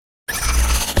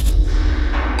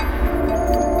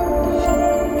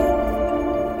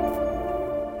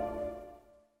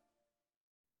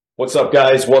What's up,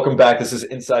 guys? Welcome back. This is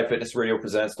Inside Fitness Radio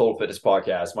presents Total Fitness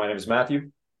Podcast. My name is Matthew.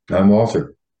 I'm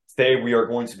Walter. Today, we are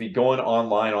going to be going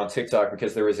online on TikTok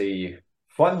because there is a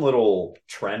fun little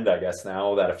trend, I guess,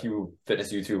 now that a few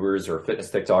fitness YouTubers or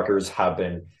fitness TikTokers have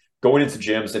been going into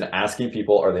gyms and asking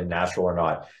people, are they natural or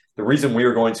not? The reason we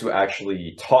are going to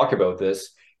actually talk about this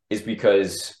is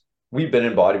because we've been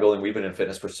in bodybuilding, we've been in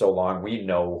fitness for so long, we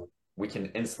know we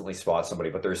can instantly spot somebody,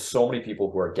 but there's so many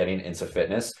people who are getting into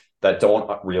fitness that don't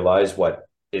realize what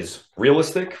is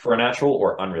realistic for a natural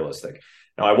or unrealistic.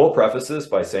 Now, I will preface this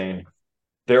by saying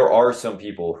there are some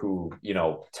people who,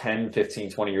 10,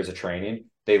 15, 20 years of training,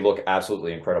 they look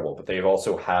absolutely incredible, but they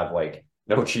also have like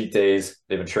no cheat days.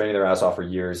 They've been training their ass off for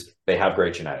years. They have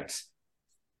great genetics.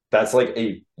 That's like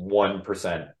a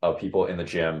 1% of people in the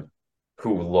gym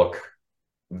who look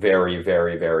very,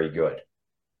 very, very good.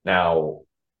 Now,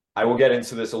 I will get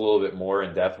into this a little bit more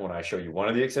in depth when I show you one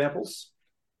of the examples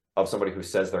of somebody who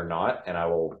says they're not. And I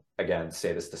will, again,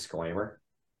 say this disclaimer,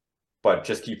 but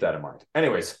just keep that in mind.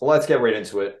 Anyways, let's get right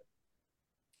into it.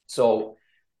 So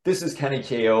this is Kenny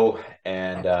KO.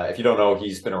 And if you don't know,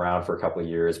 he's been around for a couple of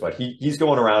years, but he's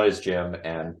going around his gym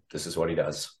and this is what he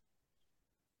does.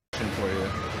 For you.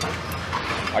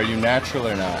 Are you natural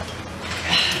or not?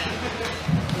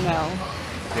 No.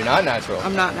 You're not natural?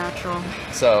 I'm not natural.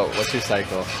 So, what's your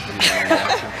cycle?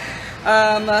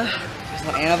 There's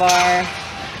Anavar,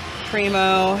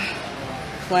 Primo,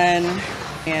 Clen,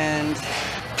 and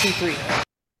T3.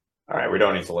 All right, we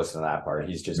don't need to listen to that part.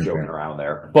 He's just joking around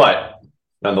there. But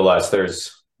nonetheless,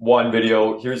 there's one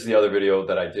video. Here's the other video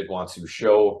that I did want to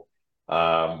show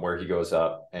where he goes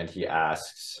up and he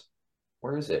asks,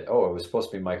 where is it? Oh, it was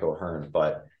supposed to be Mike O'Hearn,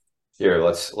 but here,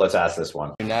 let's ask this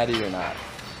one. You're natty or not?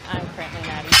 I'm currently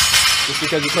natty. Just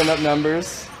because you're putting up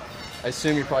numbers, I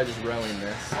assume you're probably just rowing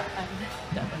this.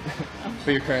 Definitely.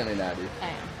 But you're currently natty. I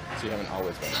am. So you haven't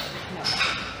always been natty. No.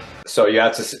 So you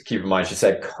have to keep in mind, she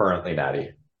said currently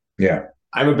natty. Yeah.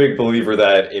 I'm a big believer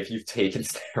that if you've taken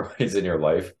steroids in your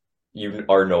life, you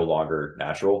are no longer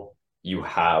natural. You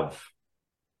have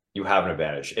an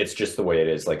advantage. It's just the way it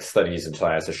is. Like studies and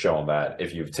science have shown that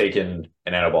if you've taken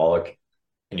an anabolic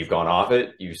and you've gone off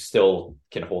it, you still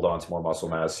can hold on to more muscle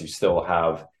mass. You still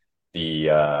have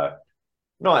the,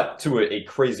 not to a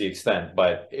crazy extent,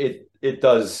 but it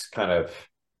does kind of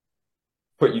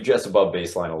put you just above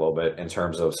baseline a little bit in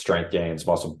terms of strength gains,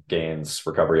 muscle gains,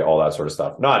 recovery, all that sort of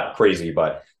stuff. Not crazy,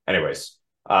 but anyways.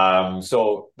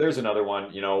 So there's another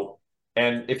one,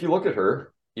 and if you look at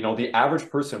her, the average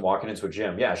person walking into a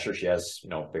gym, yeah, sure, she has,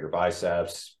 bigger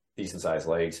biceps, decent sized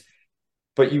legs,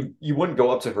 but you wouldn't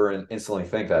go up to her and instantly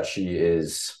think that she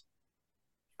is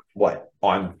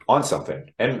on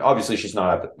something. And obviously she's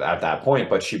not at that point,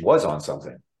 but she was on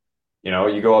something.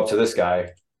 You go up to this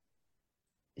guy,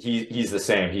 he's the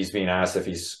same. He's being asked if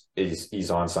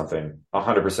he's on something.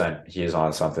 100% he is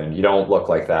on something. You don't look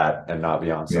like that and not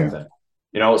be on something.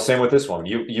 Same with this one.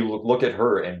 You look at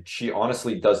her and she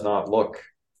honestly does not look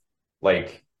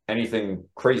like anything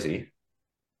crazy,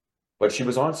 but she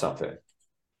was on something.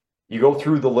 You go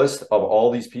through the list of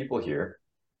all these people here,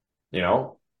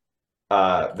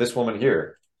 this woman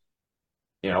here,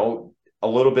 a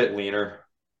little bit leaner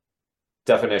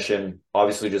definition,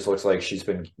 obviously just looks like she's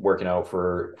been working out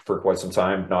for quite some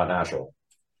time, not natural,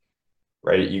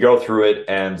 right? You go through it.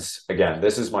 And again,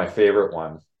 this is my favorite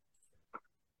one.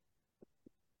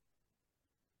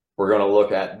 We're going to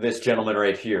look at this gentleman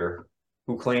right here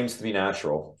who claims to be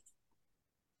natural.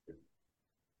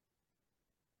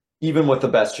 Even with the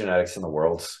best genetics in the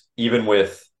world, even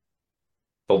with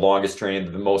the longest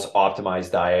training, the most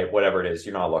optimized diet, whatever it is,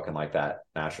 you're not looking like that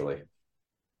naturally.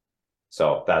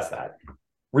 So that's that.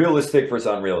 Realistic versus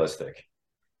unrealistic.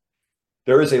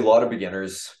 There is a lot of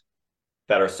beginners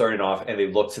that are starting off and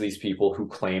they look to these people who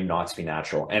claim not to be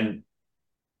natural. And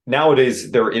nowadays,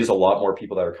 there is a lot more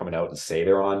people that are coming out and say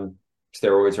they're on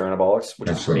steroids or anabolics, which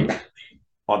is great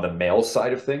on the male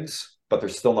side of things, but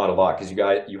there's still not a lot because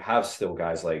you have still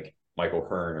guys like Michael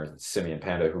Hearn or Simeon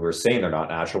Panda who are saying they're not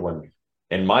natural when,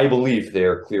 in my belief,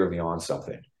 they're clearly on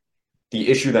something. The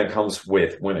issue then comes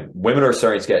with women. Women are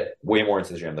starting to get way more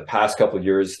into the gym. The past couple of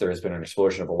years, there has been an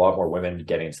explosion of a lot more women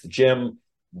getting into the gym,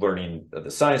 learning the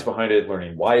science behind it,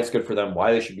 learning why it's good for them,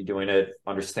 why they should be doing it,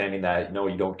 understanding that, no,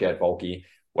 you don't get bulky,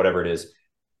 whatever it is.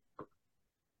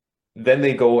 Then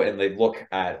they go and they look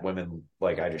at women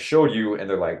like I just showed you, and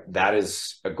they're like, that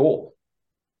is a goal.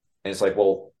 And it's like,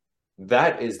 well,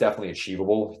 that is definitely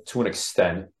achievable to an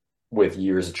extent with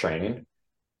years of training,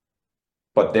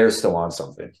 but they're still on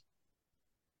something.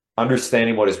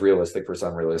 Understanding what is realistic versus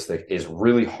unrealistic is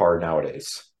really hard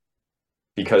nowadays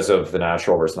because of the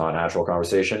natural versus non-natural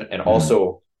conversation. And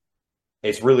also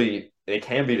it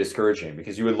can be discouraging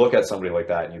because you would look at somebody like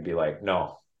that and you'd be like,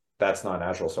 no, that's not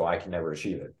natural, so I can never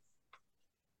achieve it.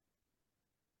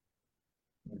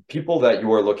 People that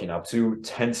you are looking up to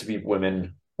tend to be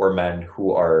women or men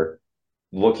who are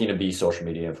looking to be social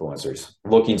media influencers,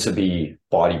 looking to be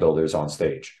bodybuilders on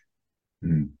stage,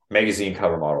 magazine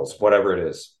cover models, whatever it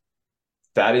is.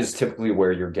 That is typically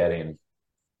where you're getting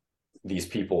these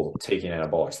people taking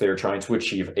anabolics. They're trying to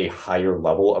achieve a higher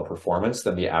level of performance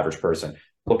than the average person.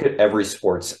 Look at every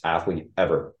sports athlete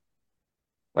ever.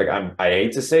 Like I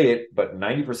hate to say it, but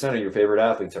 90% of your favorite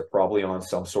athletes are probably on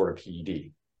some sort of PED,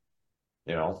 you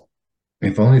know?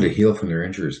 If only to heal from their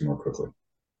injuries more quickly.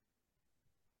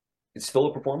 It's still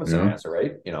a performance enhancer,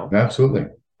 right? You know? Absolutely.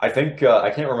 I think,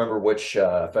 I can't remember which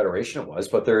federation it was,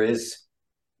 but there is,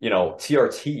 you know,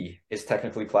 TRT is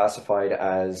technically classified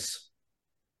as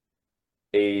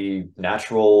a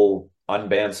natural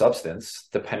unbanned substance,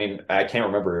 depending, I can't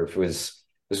remember if this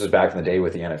was back in the day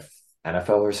with the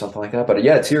NFL or something like that. But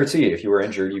yeah, TRT, if you were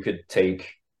injured, you could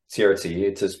take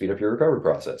TRT to speed up your recovery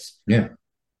process. Yeah.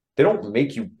 They don't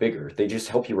make you bigger. They just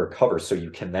help you recover so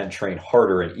you can then train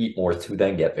harder and eat more to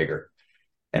then get bigger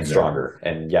and stronger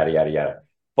and yada, yada, yada.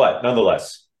 But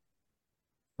nonetheless,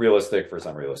 realistic versus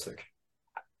unrealistic.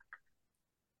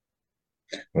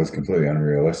 Well, it's completely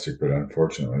unrealistic, but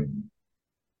unfortunately,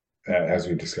 as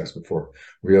we discussed before,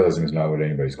 realism is not what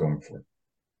anybody's going for.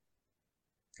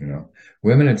 You know,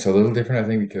 women, it's a little different, I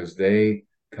think, because they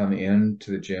come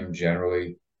into the gym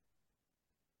generally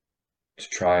to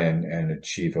try and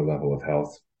achieve a level of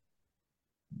health.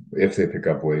 If they pick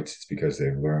up weights, it's because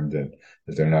they've learned that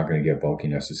they're not going to get bulky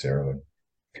necessarily.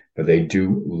 But they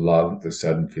do love the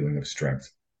sudden feeling of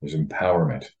strength. There's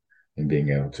empowerment in being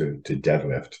able to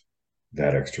deadlift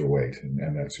that extra weight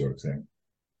and that sort of thing.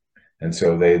 And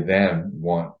so they then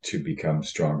want to become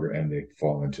stronger and they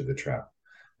fall into the trap.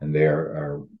 And they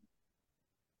are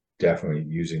definitely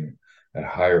using at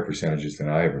higher percentages than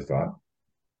I ever thought.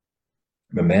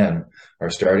 The men are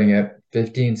starting at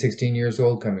 15, 16 years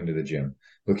old, coming to the gym,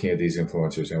 looking at these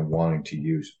influencers and wanting to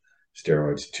use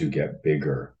steroids to get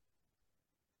bigger.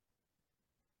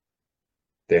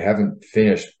 They haven't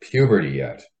finished puberty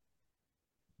yet.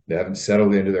 They haven't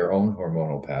settled into their own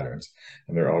hormonal patterns,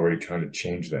 and they're already trying to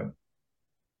change them.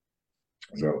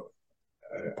 So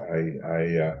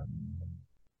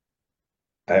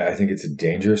I think it's a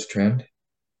dangerous trend.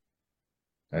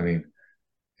 I mean,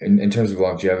 in terms of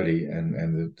longevity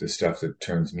and the stuff that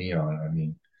turns me on, I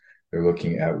mean, they're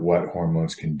looking at what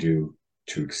hormones can do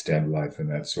to extend life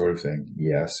and that sort of thing.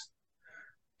 Yes,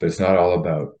 but it's not all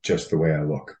about just the way I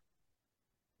look.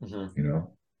 You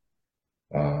know,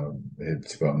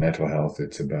 it's about mental health.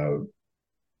 It's about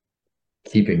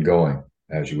keeping going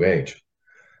as you age.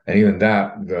 And even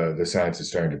that, the science is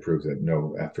starting to prove that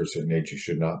no, after a certain age, you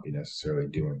should not be necessarily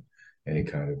doing any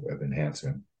kind of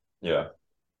enhancement. Yeah.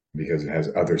 Because it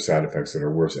has other side effects that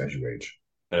are worse as you age.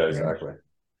 Yeah, exactly. Right?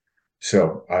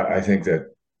 So I think that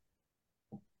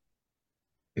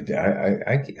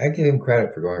I give him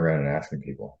credit for going around and asking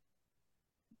people.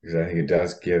 Because I think it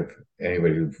does give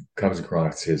anybody who comes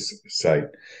across his site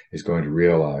is going to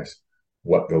realize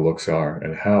what the looks are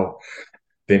and how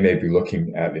they may be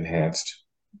looking at enhanced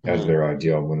as their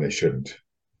ideal when they shouldn't.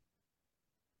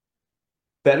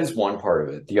 That is one part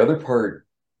of it. The other part,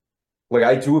 like,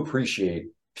 I do appreciate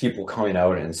people coming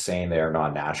out and saying they are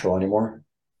not natural anymore.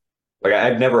 Like,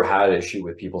 I've never had an issue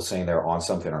with people saying they're on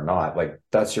something or not. Like,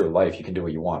 that's your life. You can do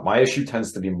what you want. My issue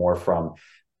tends to be more from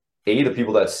the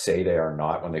people that say they are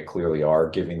not when they clearly are,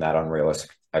 giving that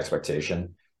unrealistic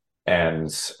expectation. And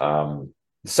the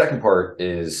second part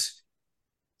is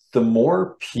the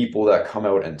more people that come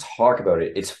out and talk about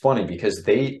it, it's funny because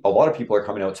a lot of people are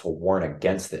coming out to warn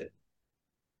against it,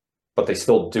 but they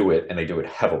still do it and they do it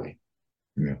heavily.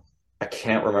 Yeah. I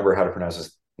can't remember how to pronounce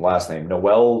his last name.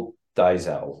 Noel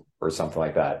Dizel or something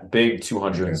like that. Big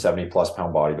 270 plus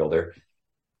pound bodybuilder.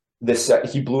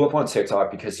 He blew up on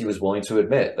TikTok because he was willing to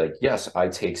admit, like, yes, I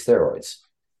take steroids.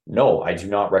 No, I do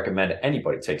not recommend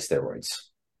anybody take steroids.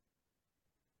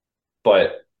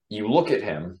 But you look at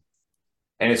him,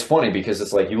 and it's funny because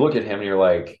it's like, you look at him and you're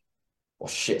like, well,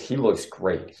 shit, he looks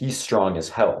great. He's strong as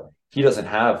hell. He doesn't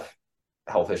have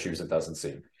health issues, it doesn't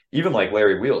seem. Even like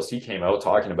Larry Wheels, he came out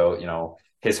talking about, you know,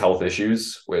 his health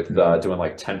issues with doing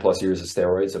like 10 plus years of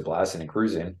steroids and blasting and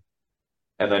cruising.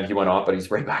 And then he went off, but he's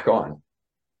right back on.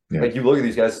 Yeah. Like, you look at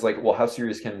these guys, it's like, well, how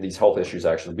serious can these health issues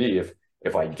actually be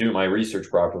if I do my research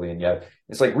properly? And yet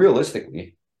it's like,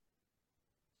 realistically,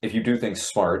 if you do things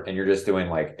smart and you're just doing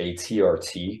like a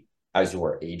TRT as you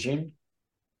are aging,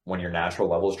 when your natural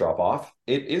levels drop off,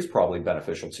 it is probably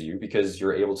beneficial to you because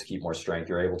you're able to keep more strength.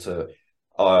 You're able to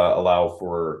allow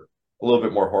for a little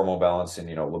bit more hormone balance and,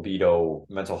 libido,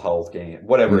 mental health gain,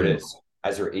 whatever it is,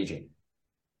 as you're aging.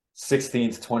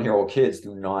 16 to 20-year-old kids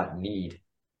do not need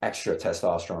extra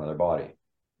testosterone in their body.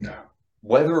 No.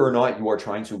 Whether or not you are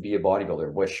trying to be a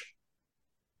bodybuilder, which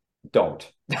don't.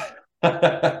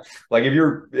 Like if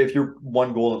your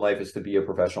one goal in life is to be a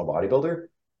professional bodybuilder,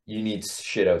 you need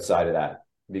shit outside of that,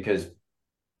 because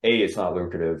A, it's not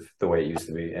lucrative the way it used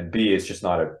to be, and B, it's just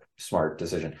not a smart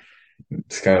decision.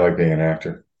 It's kind of like being an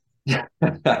actor.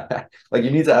 Like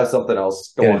you need to have something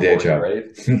else Get a going day for you, job.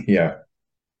 right? Yeah.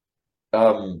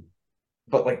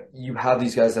 But like you have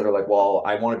these guys that are like, well,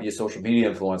 I want to be a social media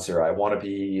influencer. I want to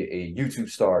be a YouTube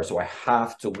star. So I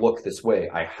have to look this way.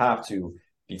 I have to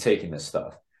be taking this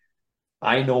stuff.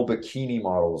 I know bikini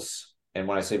models. And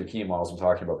when I say bikini models, I'm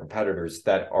talking about competitors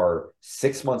that are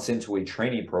 6 months into a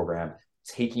training program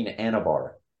taking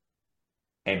Anabar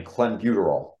and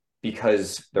clenbuterol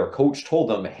because their coach told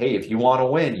them, hey, if you want to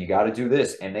win, you got to do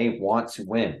this. And they want to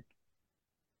win.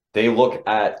 They look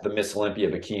at the Miss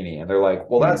Olympia bikini and they're like,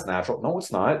 well, that's natural. No,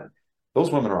 it's not. Those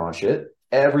women are on shit.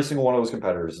 Every single one of those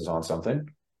competitors is on something.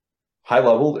 High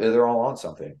level, they're all on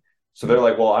something. So they're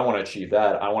like, well, I want to achieve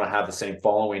that. I want to have the same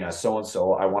following as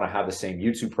so-and-so. I want to have the same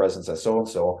YouTube presence as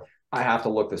so-and-so. I have to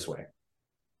look this way.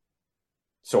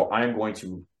 So I'm going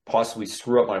to possibly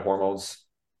screw up my hormones.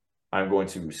 I'm going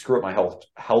to screw up my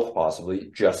health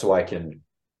possibly, just so I can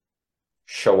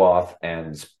show off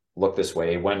and look this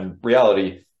way. When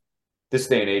reality, this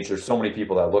day and age, there's so many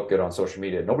people that look good on social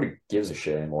media. Nobody gives a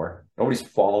shit anymore. Nobody's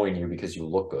following you because you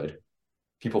look good.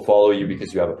 People follow you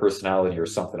because you have a personality or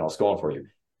something else going for you.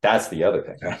 That's the other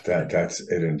thing. That's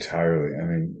it entirely. I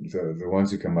mean, the ones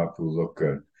who come up who look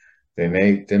good, they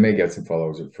may get some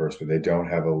followers at first, but they don't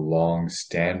have a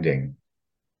long-standing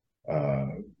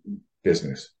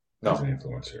business as an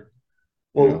influencer.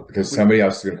 Well, because somebody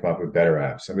else is going to come up with better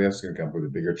apps. Somebody else is going to come up with a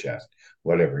bigger chest.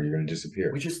 Whatever, you're going to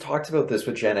disappear. We just talked about this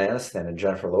with Jen Aniston and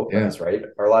Jennifer Lopez, right?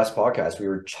 Our last podcast, we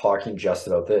were talking just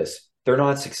about this. They're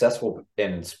not successful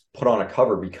and put on a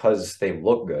cover because they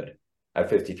look good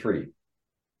at 53.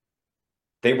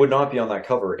 They would not be on that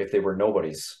cover if they were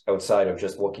nobodies outside of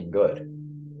just looking good.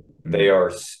 They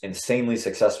are insanely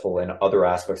successful in other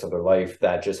aspects of their life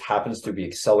that just happens to be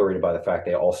accelerated by the fact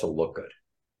they also look good.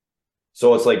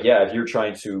 So it's like, yeah, if you're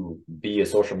trying to be a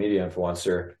social media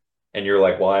influencer and you're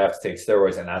like, well, I have to take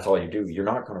steroids and that's all you do, you're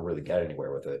not going to really get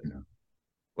anywhere with it. No.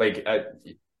 Like,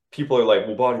 people are like,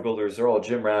 well, bodybuilders, they're all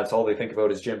gym rats. All they think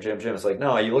about is gym. It's like,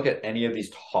 no, you look at any of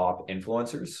these top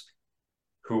influencers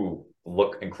who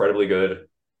look incredibly good,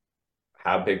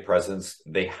 have big presence,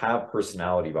 they have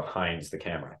personality behind the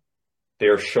camera. They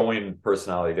are showing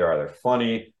personality. They're either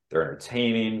funny, they're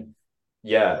entertaining.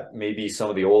 Yeah, maybe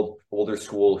some of the older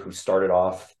school who started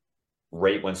off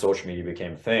right when social media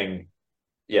became a thing.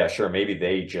 Yeah, sure, maybe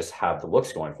they just have the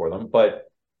looks going for them. But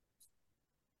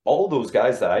all those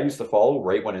guys that I used to follow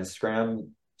right when Instagram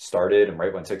started and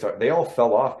right when TikTok, they all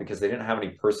fell off because they didn't have any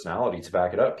personality to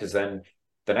back it up. Because then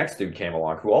the next dude came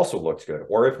along who also looked good,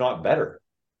 or if not better.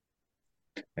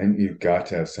 And you've got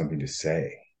to have something to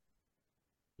say.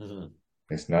 Mm-hmm.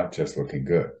 It's not just looking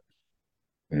good.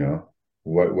 You know,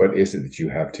 what is it that you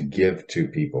have to give to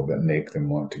people that make them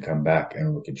want to come back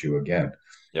and look at you again?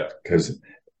 Yeah. Because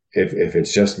if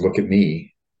it's just look at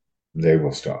me, they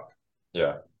will stop.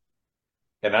 Yeah.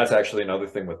 And that's actually another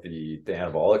thing with the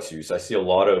anabolics use. I see a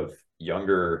lot of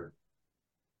younger,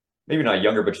 maybe not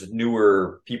younger, but just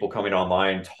newer people coming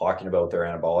online talking about their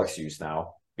anabolics use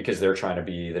now because they're trying to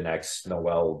be the next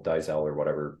Noel Dizel or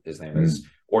whatever his name is,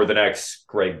 or the next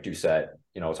Greg Doucette,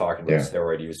 talking about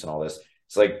steroid use and all this.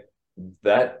 It's like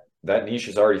that niche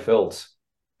is already filled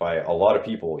by a lot of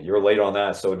people. You're late on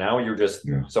that. So now you're just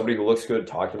somebody who looks good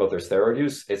talking about their steroid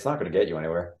use. It's not going to get you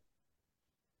anywhere.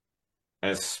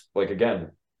 And it's like,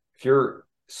 again, if you're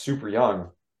super young,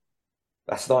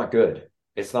 that's not good.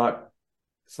 It's not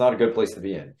a good place to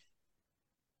be in.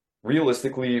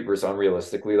 Realistically versus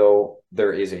unrealistically, though,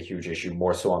 there is a huge issue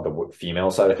more so on the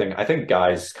female side of things. I think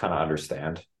guys kind of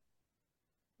understand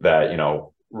that,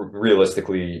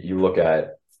 realistically, you look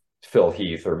at Phil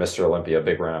Heath or Mr. Olympia,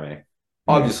 Big Ramy,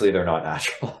 obviously they're not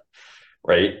natural,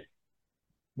 right?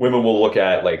 Women will look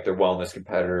at like their wellness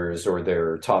competitors or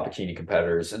their top bikini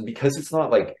competitors, and because it's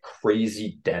not like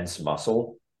crazy dense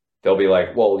muscle, they'll be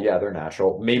like, well, yeah, they're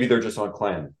natural. Maybe they're just on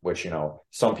Clen, which,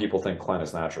 some people think Clen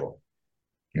is natural.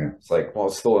 Yeah. It's like, well,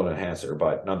 it's still an enhancer,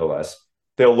 but nonetheless,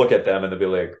 they'll look at them and they'll be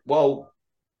like, well,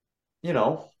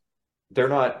 they're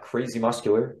not crazy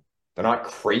muscular. They're not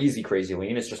crazy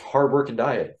lean. It's just hard work and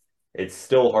diet. It's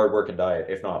still hard work and diet,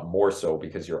 if not more so,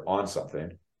 because you're on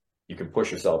something. You can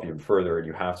push yourself even further and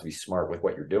you have to be smart with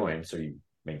what you're doing. So you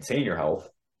maintain your health.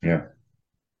 Yeah.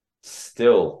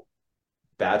 Still,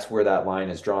 that's where that line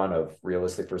is drawn of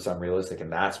realistic versus unrealistic.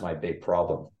 And that's my big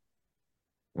problem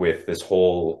with this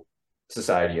whole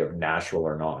society of natural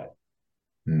or not.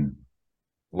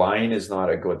 Lying is not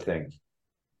a good thing.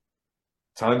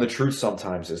 Telling the truth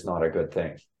sometimes is not a good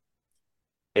thing.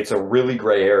 It's a really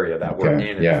gray area that we're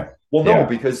in. Yeah. Well, no,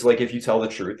 because like if you tell the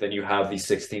truth, then you have these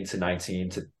 16 to 19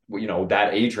 to, you know,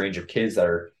 that age range of kids that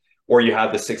are, or you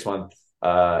have the 6 month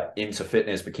into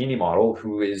fitness bikini model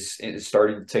who is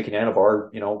starting taking Anavar,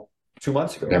 you know, 2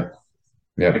 months ago.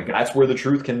 Yeah. Like, that's where the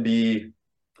truth can be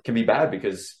bad,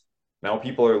 because now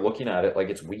people are looking at it like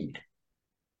it's weed.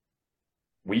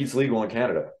 Weed's legal in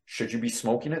Canada. Should you be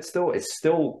smoking it still? It's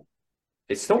still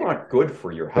not good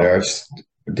for your health. There's,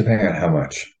 depending on how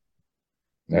much.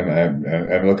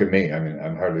 And look at me. I mean,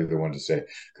 I'm hardly the one to say,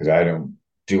 because I don't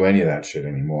do any of that shit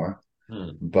anymore.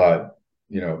 But,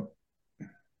 you know,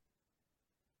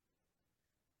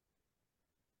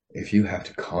 if you have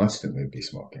to constantly be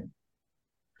smoking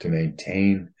to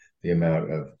maintain the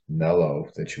amount of mellow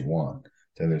that you want,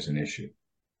 then there's an issue,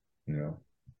 you know?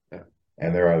 Yeah.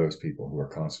 And there are those people who are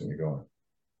constantly going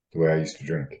the way I used to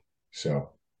drink.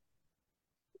 So,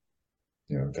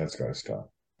 you know, that's got to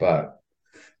stop. But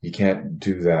you can't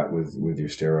do that with your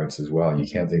steroids as well. You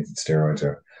can't think that steroids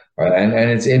are and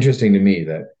it's interesting to me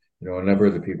that, you know, a number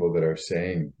of the people that are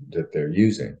saying that they're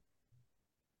using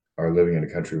are living in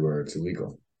a country where it's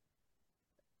illegal.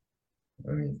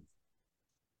 I mean,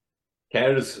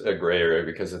 Canada's a gray area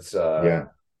because it's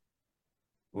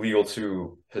legal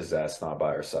to possess, not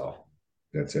buy or sell.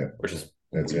 That's it. Which is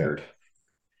weird.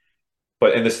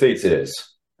 But in the States it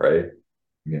is, right?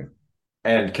 Yeah.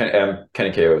 And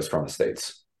Kenny Ko is from the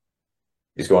States.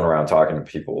 He's going around talking to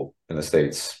people in the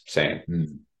States saying.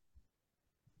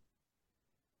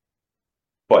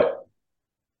 But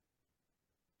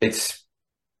it's,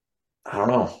 I don't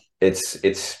know.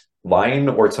 It's lying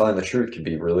or telling the truth can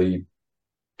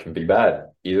be bad.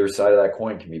 Either side of that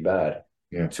coin can be bad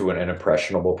to an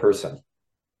impressionable person.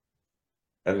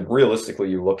 And realistically,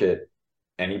 you look at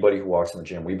anybody who walks in the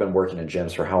gym. We've been working in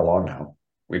gyms for how long now?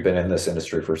 We've been in this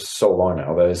industry for so long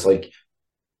now that it's like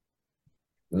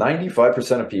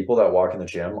 95% of people that walk in the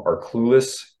gym are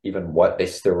clueless even what a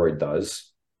steroid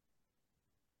does.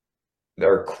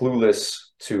 They're clueless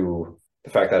to the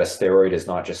fact that a steroid is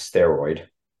not just steroid.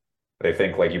 They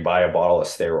think like you buy a bottle of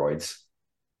steroids.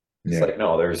 It's like,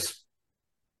 no, there's,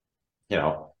 you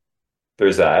know,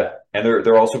 there's that. And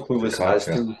they're also clueless as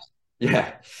to,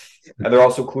 and they're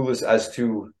also clueless as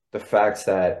to the fact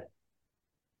that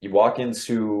you walk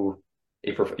into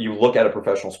you look at a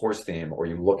professional sports team, or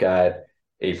you look at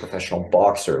a professional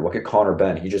boxer. Look at Conor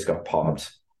Benn. He just got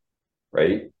popped,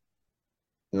 right?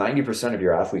 90% of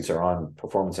your athletes are on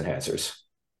performance enhancers,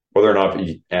 whether or not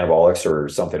be anabolics or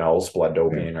something else, blood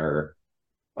doping or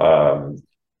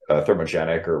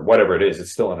thermogenic or whatever it is.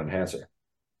 It's still an enhancer.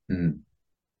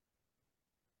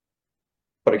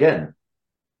 But again,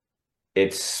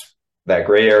 it's that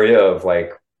gray area of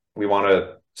like, we want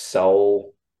to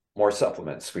sell more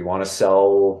supplements. We want to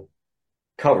sell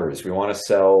covers. We want to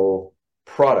sell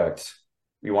products.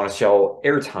 We want to sell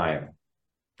airtime.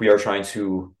 We are trying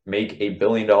to make a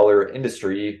billion-dollar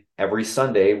industry. Every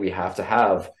Sunday, we have to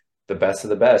have the best of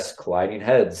the best colliding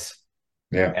heads.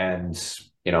 And,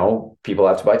 you know, people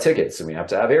have to buy tickets, and we have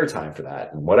to have airtime for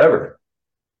that and whatever.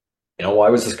 You know, why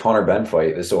was this Conor Benn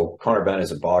fight? So Conor Benn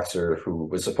is a boxer who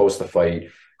was supposed to fight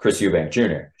Chris Eubank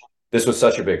Jr. This was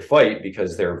such a big fight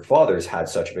because their fathers had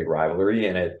such a big rivalry,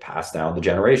 and it passed down the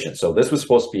generation. So this was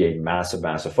supposed to be a massive,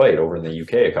 massive fight over in the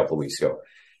UK a couple of weeks ago.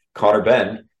 Conor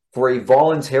Benn, for a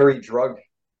voluntary drug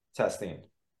testing,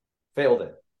 failed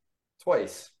it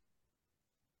twice.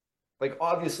 Like,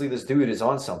 obviously, this dude is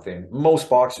on something. Most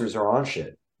boxers are on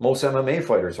shit. Most MMA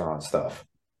fighters are on stuff.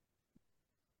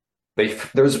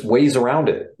 There's ways around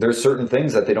it. There's certain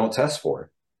things that they don't test for.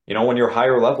 You know, when you're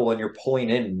higher level and you're pulling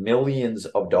in millions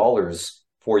of dollars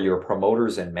for your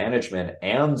promoters and management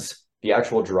and the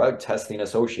actual drug testing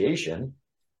association,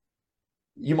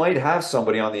 you might have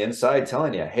somebody on the inside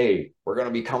telling you, hey, we're going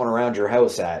to be coming around your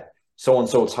house at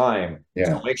so-and-so time.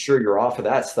 So make sure you're off of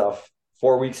that stuff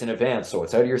 4 weeks in advance so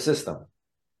it's out of your system.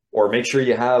 Or make sure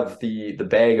you have the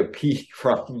bag of pee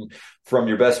from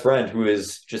your best friend who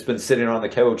has just been sitting on the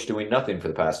couch doing nothing for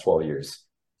the past 12 years.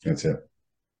 That's it.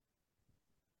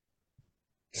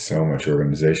 So much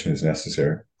organization is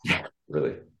necessary. Yeah,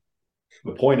 really.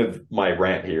 The point of my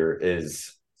rant here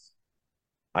is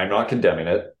I'm not condemning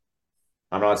it.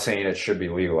 I'm not saying it should be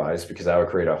legalized because that would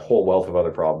create a whole wealth of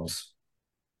other problems.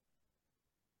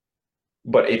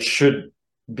 But it should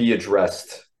be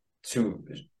addressed to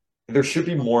there should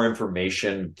be more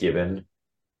information given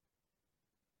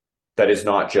that is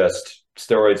not just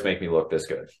steroids make me look this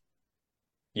good.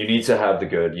 You need to have the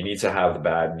good, you need to have the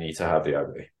bad, you need to have the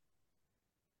ugly.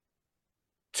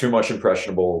 Too much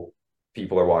impressionable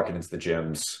people are walking into the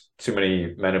gyms, too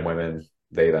many men and women,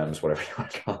 they, thems, whatever you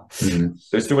want to call them.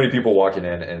 There's too many people walking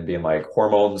in and being like,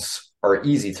 hormones are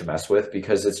easy to mess with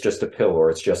because it's just a pill or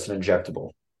it's just an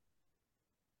injectable.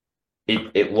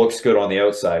 It looks good on the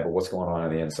outside, but what's going on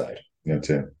the inside? That's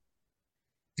it.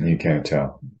 You can't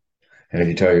tell. And if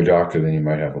you tell your doctor, then you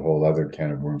might have a whole other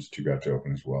can of worms that you got to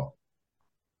open as well.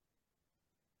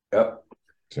 Yep.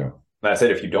 So and I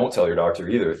said, if you don't tell your doctor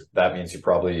either, that means you're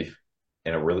probably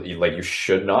in a really, like, you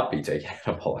should not be taking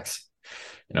anabolics.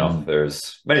 You know,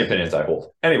 there's many opinions I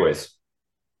hold. Anyways,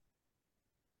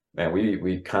 man,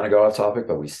 we kind of got off topic,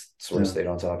 but we sort of stayed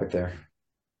on topic there.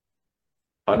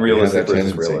 Unrealistic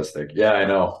versus realistic. Yeah, I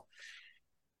know.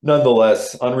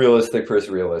 Nonetheless, unrealistic versus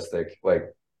realistic. Like,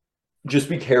 just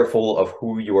be careful of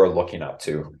who you are looking up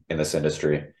to in this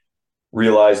industry.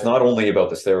 Realize not only about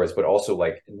the steroids, but also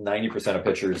like 90% of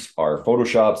pictures are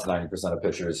photoshops, 90% of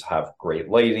pictures have great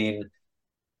lighting.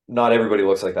 Not everybody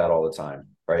looks like that all the time,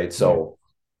 right? So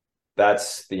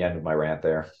that's the end of my rant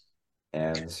there.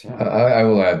 And yeah. I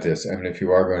will add this. I mean, if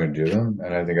you are going to do them,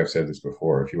 and I think I've said this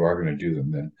before, if you are going to do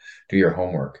them, then do your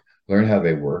homework. Learn how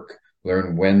they work,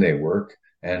 learn when they work,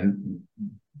 and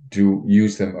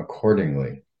use them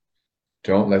accordingly.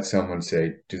 Don't let someone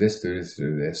say, do this, do this,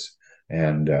 do this.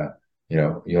 And, you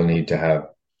know, you'll need to have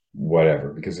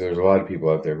whatever, because there's a lot of people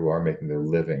out there who are making their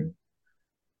living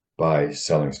by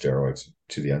selling steroids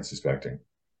to the unsuspecting.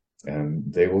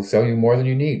 And they will sell you more than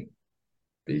you need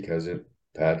because it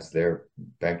pads their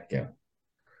bank account.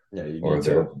 Yeah, you or need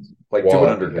their to like do it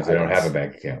under because they don't have a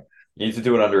bank account. You need to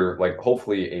do it under like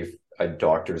hopefully a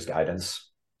doctor's guidance.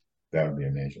 That would be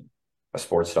amazing. A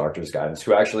sports doctor's guidance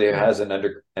who actually has an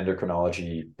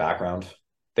endocrinology background.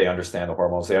 They understand the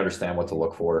hormones. They understand what to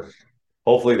look for.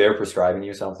 Hopefully they're prescribing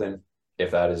you something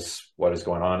if that is what is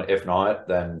going on. If not,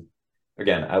 then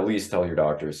again, at least tell your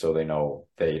doctor so they know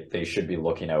they should be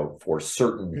looking out for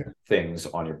certain things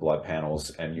on your blood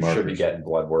panels, and you should be getting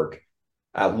blood work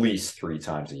at least 3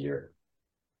 times a year,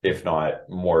 if not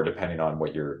more, depending on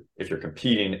what if you're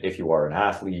competing, if you are an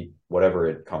athlete, whatever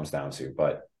it comes down to.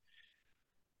 But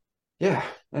yeah,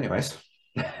 anyways,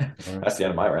 that's the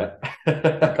end of my rant.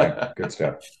 Okay, good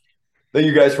stuff. Thank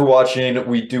you guys for watching.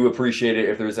 We do appreciate it.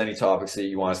 If there's any topics that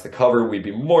you want us to cover, we'd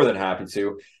be more than happy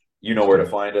to. You know where to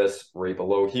find us right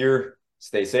below here.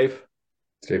 Stay safe.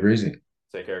 Stay breezy.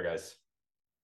 Take care, guys.